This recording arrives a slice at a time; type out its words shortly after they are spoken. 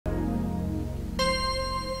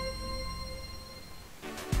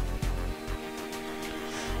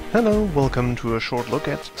Hello, welcome to a short look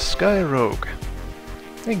at Sky Rogue,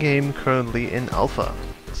 a game currently in alpha.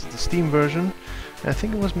 This is the Steam version. I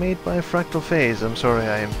think it was made by Fractal Phase. I'm sorry,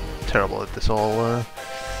 I am terrible at this all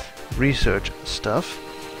research stuff.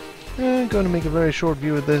 I'm going to make a very short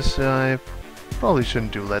view of this. I probably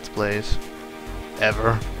shouldn't do Let's Plays.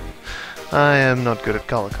 Ever. I am not good at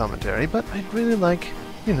color commentary, but I'd really like,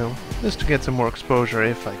 you know, just to get some more exposure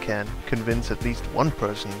if I can convince at least one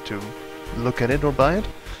person to look at it or buy it.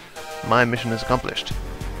 My mission is accomplished.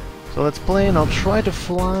 So let's play, and I'll try to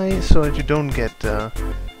fly so that you don't get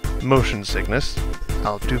motion sickness.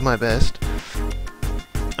 I'll do my best.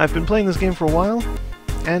 I've been playing this game for a while,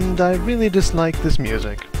 and I really dislike this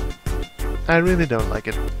music. I really don't like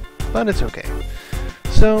it, but it's okay.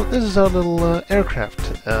 So this is our little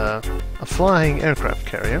aircraft, a flying aircraft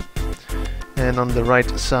carrier. And on the right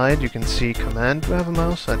side you can see command. Do I have a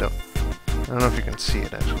mouse? I don't know if you can see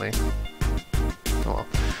it actually. Oh well.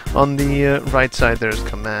 On the right side there's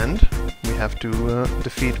command. We have to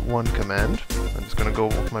defeat one command. I'm just gonna go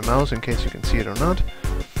with my mouse in case you can see it or not.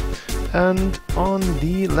 And on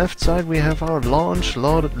the left side we have our launch,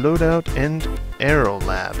 loadout, and aero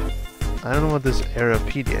lab. I don't know what this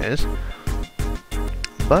Aeropedia is,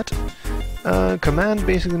 but command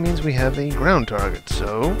basically means we have a ground target.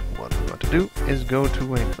 So what we're going to do is go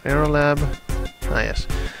to an aero lab. Ah yes.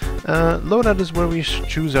 Loadout is where we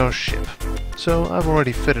choose our ship. So I've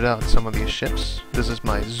already fitted out some of these ships. This is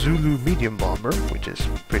my Zulu medium bomber, which is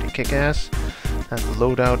pretty kick-ass. Has a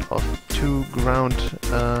loadout of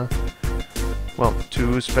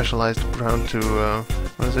two specialized ground to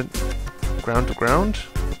what is it? Ground to ground?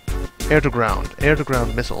 Air to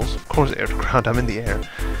ground missiles. Of course air to ground, I'm in the air.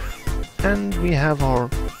 And we have our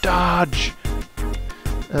dodge!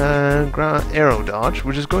 Aero dodge,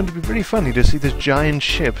 which is going to be pretty funny to see this giant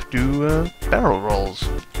ship do barrel rolls,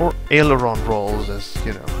 or aileron rolls, as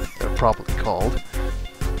you know they're properly called.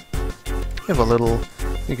 You have a little.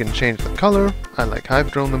 You can change the color. I like Hive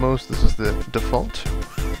Drone the most. This is the default.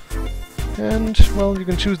 And well, you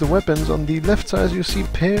can choose the weapons. On the left side, you see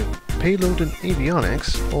payload and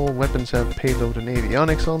avionics. All weapons have payload and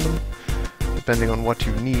avionics on them, depending on what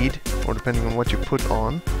you need or depending on what you put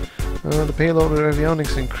on. The payload or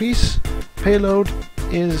avionics increase. Payload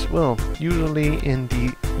is, well, usually in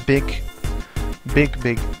the big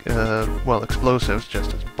explosives,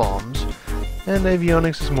 just as bombs. And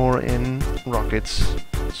avionics is more in rockets.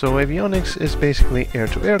 So avionics is basically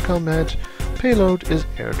air-to-air combat. Payload is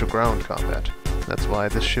air-to-ground combat. That's why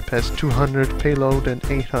this ship has 200 payload and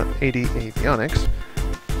 80 avionics.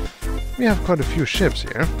 We have quite a few ships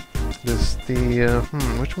here. This is the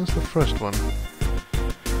which one's the first one?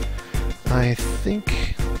 I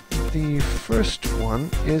think the first one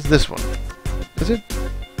is this one. Is it?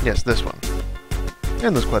 Yes, this one.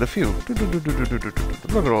 And there's quite a few.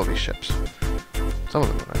 Look at all these ships. Some of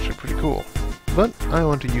them are actually pretty cool. But I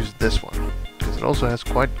want to use this one, because it also has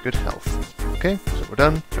quite good health. Okay, so we're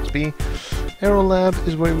done. Press B. Aero Lab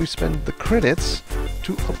is where we spend the credits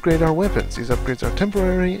to upgrade our weapons. These upgrades are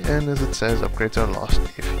temporary, and as it says, upgrades are lost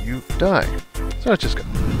if you die. So let's just go.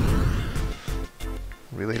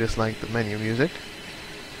 Really dislike the menu music.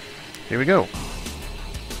 Here we go.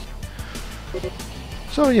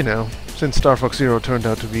 So, you know, since Star Fox Zero turned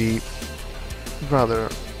out to be rather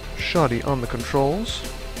shoddy on the controls,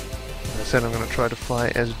 I said I'm going to try to fly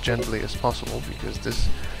as gently as possible, because this,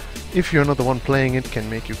 if you're not the one playing it, can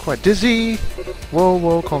make you quite dizzy.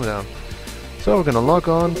 Whoa, calm down. So we're going to log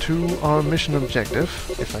on to our mission objective,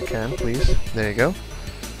 if I can, please. There you go.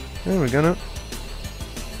 And we're gonna...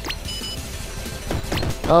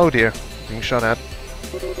 Oh dear, being shot at.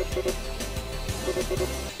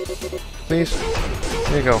 Please.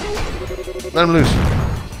 There you go. Let him loose.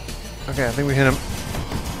 Okay, I think we hit him.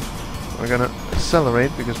 We're gonna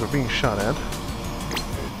accelerate because we're being shot at.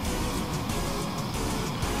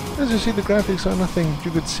 As you see, the graphics are nothing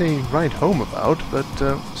you could say right home about, but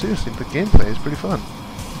seriously, the gameplay is pretty fun.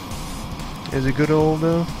 It's a good old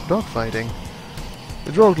dogfighting.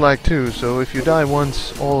 It's roguelike too, so if you die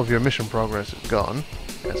once, all of your mission progress is gone,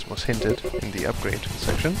 as was hinted in the upgrade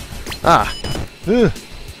section. Ah! Ugh.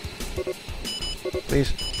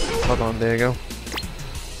 Please, hold on, there you go.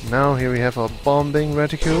 Now here we have our bombing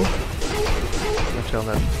reticule. I'll tell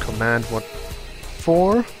that command what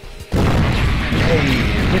for.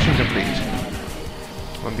 Hey, mission complete.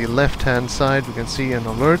 On the left-hand side we can see an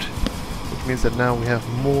alert, which means that now we have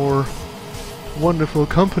more wonderful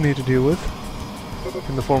company to deal with,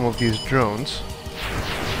 in the form of these drones,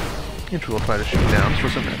 which we'll try to shoot down for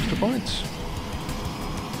some extra points.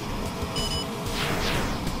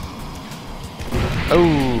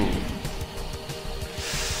 Oh!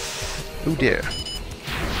 Oh dear.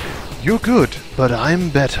 You're good, but I'm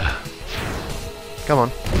better. Come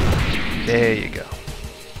on. There you go.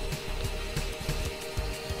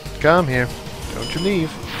 Come here. Don't you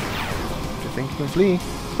leave. Do you think you can flee?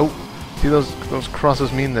 Oh, see those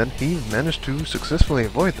crosses mean that he managed to successfully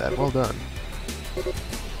avoid that. Well done.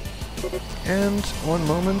 And one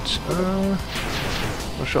moment.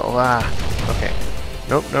 Okay.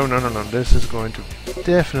 Nope, no. This is going to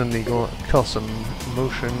definitely cause some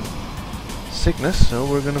motion sickness, so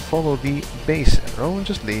we're gonna follow the base arrow and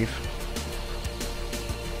just leave.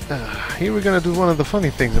 Here we're gonna do one of the funny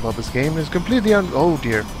things about this game. Is completely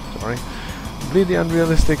completely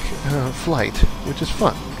unrealistic flight, which is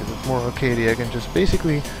fun because it's more arcady. I can just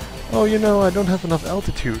basically, oh, you know, I don't have enough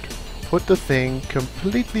altitude. Put the thing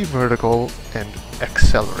completely vertical and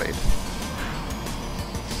accelerate.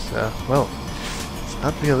 Well, it's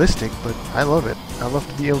not realistic, but I love it. I love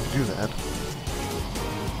to be able to do that.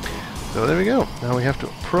 So there we go. Now we have to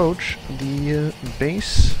approach the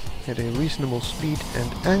base at a reasonable speed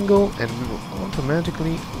and angle, and we will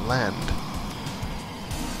automatically land.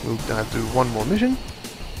 We'll have to do one more mission,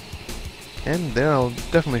 and there I'll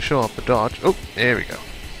definitely show up the dodge. Oh, there we go.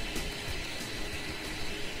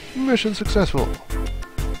 Mission successful.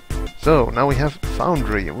 So now we have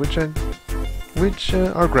Foundry, which are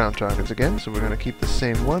ground targets again. So we're gonna keep the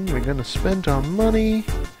same one. We're gonna spend our money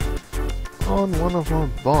on one of our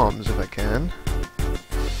bombs if I can.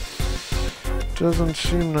 Doesn't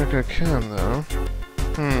seem like I can though.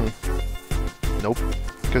 Nope.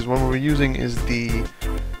 Because what we're using is the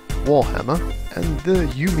wall hammer and the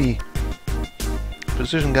Yumi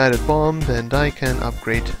precision guided bomb, and I can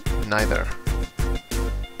upgrade neither.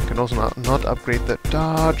 I can also not upgrade the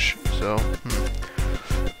dodge, so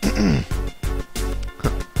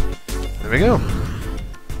there we go.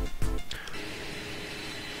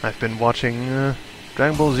 I've been watching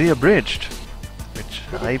Dragon Ball Z Abridged, which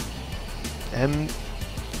I am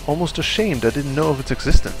almost ashamed I didn't know of its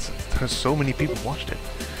existence. There's so many people watched it.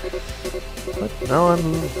 But now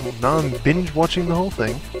I'm binge watching the whole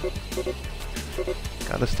thing.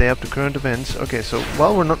 Gotta stay up to current events. Okay, so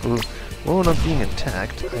while we're not being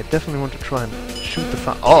attacked, I definitely want to try and shoot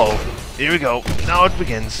the oh, here we go. Now it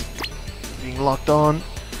begins. Being locked on.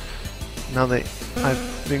 Now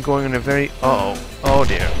I've been going in a very oh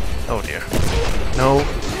dear. No.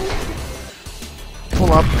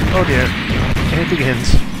 Pull up. Oh dear. And it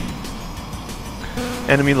begins.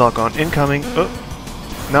 Enemy lock on incoming. Oh.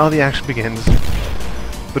 Now the action begins.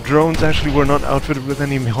 The drones actually were not outfitted with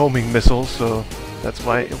any homing missiles, so that's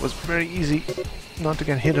why it was very easy not to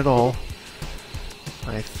get hit at all.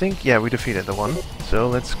 I think, yeah, we defeated the one. So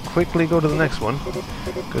let's quickly go to the next one,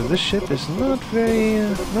 because this ship is not very,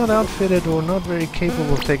 not outfitted or not very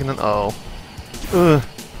capable of taking an oh. Oh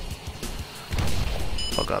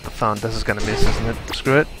god, the found this is gonna miss, isn't it?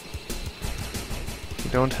 Screw it.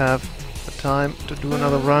 We don't have the time to do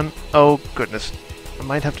another run. Oh goodness. I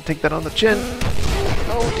might have to take that on the chin.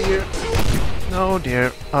 Oh dear. Oh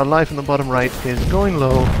dear. Our life in the bottom right is going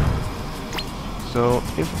low. So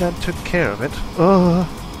if that took care of it,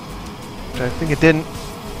 which I think it didn't.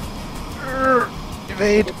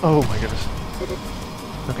 Evade. Oh my goodness.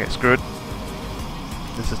 Okay, screw it.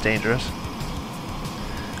 This is dangerous.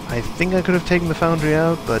 I think I could have taken the foundry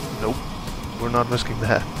out, but nope. We're not risking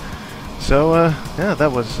that. So yeah,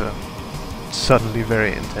 that was suddenly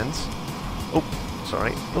very intense. Oh.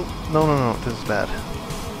 Sorry. Oh, no, this is bad.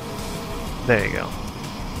 There you go.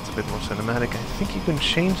 It's a bit more cinematic. I think you can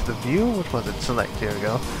change the view. What was it? Select. Here we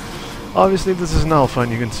go. Obviously, this is an alpha, and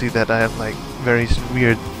you can see that I have, like, very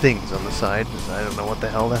weird things on the side. I don't know what the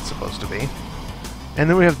hell that's supposed to be. And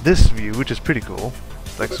then we have this view, which is pretty cool.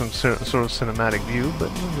 It's like some sort of cinematic view, but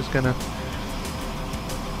I'm just gonna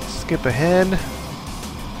skip ahead.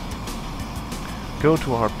 Go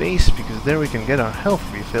to our base, because there we can get our health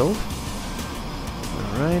refilled.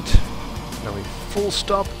 Alright, now we full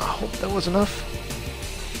stop. I hope that was enough.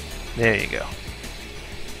 There you go.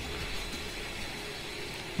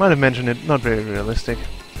 Might have mentioned it, not very realistic.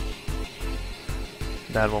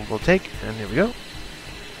 That one will take, and here we go.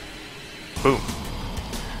 Boom.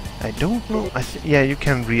 I don't know, yeah, you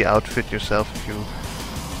can re-outfit yourself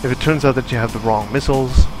if it turns out that you have the wrong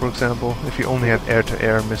missiles, for example. If you only have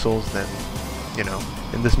air-to-air missiles, then, you know,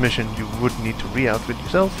 in this mission you would need to re-outfit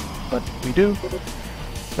yourself, but we do.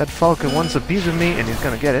 That Falcon wants a piece of me, and he's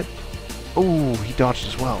gonna get it. Oh, he dodged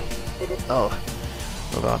as well. Oh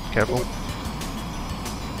god, careful.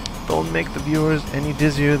 Don't make the viewers any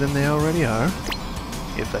dizzier than they already are,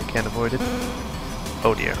 if I can avoid it.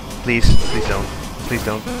 Oh dear, please don't. Please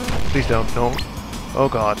don't. Please don't, no. Oh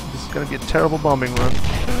god, this is gonna be a terrible bombing run.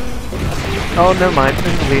 Oh, never mind,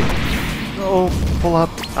 Oh, pull up.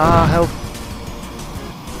 Ah, help.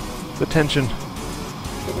 The tension.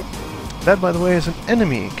 That, by the way, is an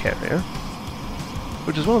enemy carrier,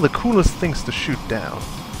 which is one of the coolest things to shoot down.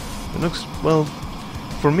 It looks, well,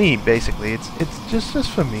 for me, basically, it's just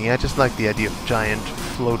for me. I just like the idea of giant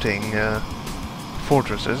floating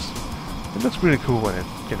fortresses. It looks really cool when it,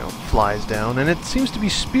 you know, flies down, and it seems to be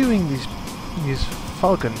spewing these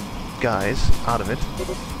falcon guys out of it.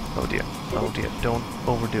 Oh dear, don't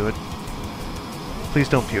overdo it. Please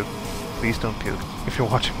don't puke. Please don't puke if you're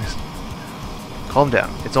watching this. Calm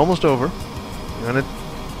down. It's almost over. You're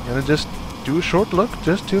gonna just do a short look,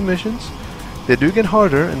 just 2 missions. They do get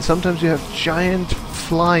harder, and sometimes you have giant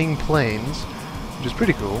flying planes, which is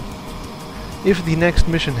pretty cool. If the next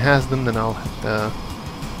mission has them, then I'll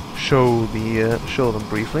show them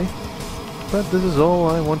briefly. But this is all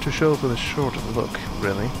I want to show for the short look,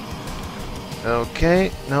 really.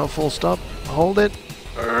 Okay, now full stop. Hold it.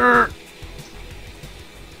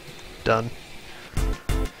 Done.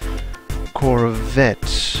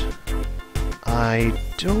 Corvette. I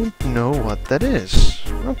don't know what that is.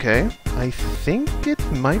 Okay, I think it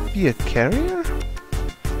might be a carrier?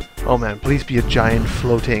 Oh man, please be a giant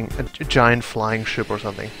floating, a giant flying ship or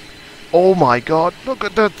something. Oh my god, look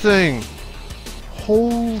at that thing!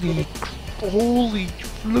 Holy,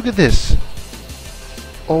 look at this!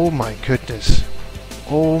 Oh my goodness.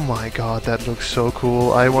 Oh my god, that looks so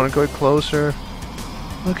cool. I want to go closer.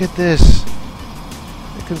 Look at this.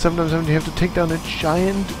 You can sometimes you have to take down a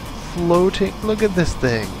giant floating... Look at this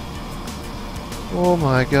thing. Oh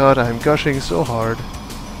my god, I'm gushing so hard.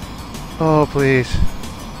 Oh, please.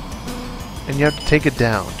 And you have to take it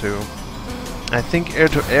down, too. I think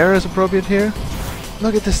air-to-air is appropriate here.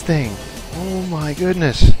 Look at this thing. Oh my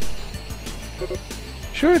goodness.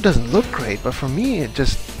 Sure, it doesn't look great, but for me,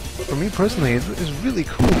 for me personally, it's really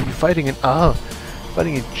cool. You're fighting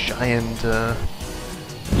fighting a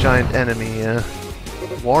giant enemy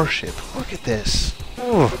warship. Look at this.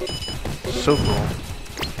 Oh, so cool.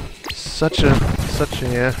 Such a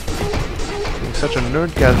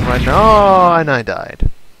nerdgasm right now. Oh, and I died.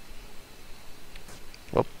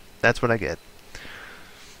 Well, that's what I get.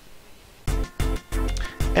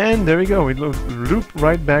 And there we go. We loop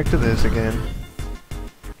right back to this again.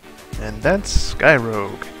 And that's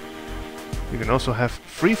Skyrogue. You can also have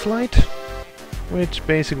Free Flight, which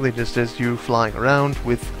basically just is you flying around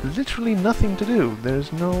with literally nothing to do.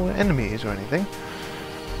 There's no enemies or anything.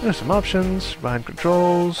 There's some options, ride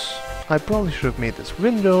controls. I probably should have made this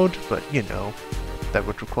windowed, but you know, that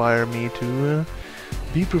would require me to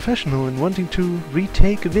be professional in wanting to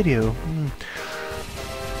retake a video.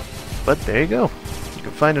 But there you go. You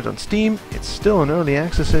can find it on Steam. It's still in early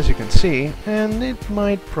access, as you can see, and it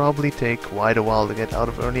might probably take quite a while to get out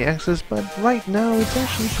of early access, but right now it's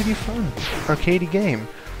actually pretty fun. Arcady game,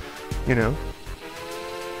 you know.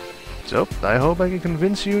 So, I hope I can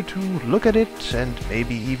convince you to look at it, and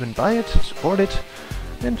maybe even buy it, support it,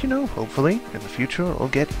 and you know, hopefully, in the future it'll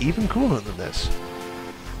get even cooler than this.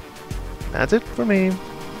 That's it for me.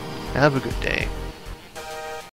 Have a good day.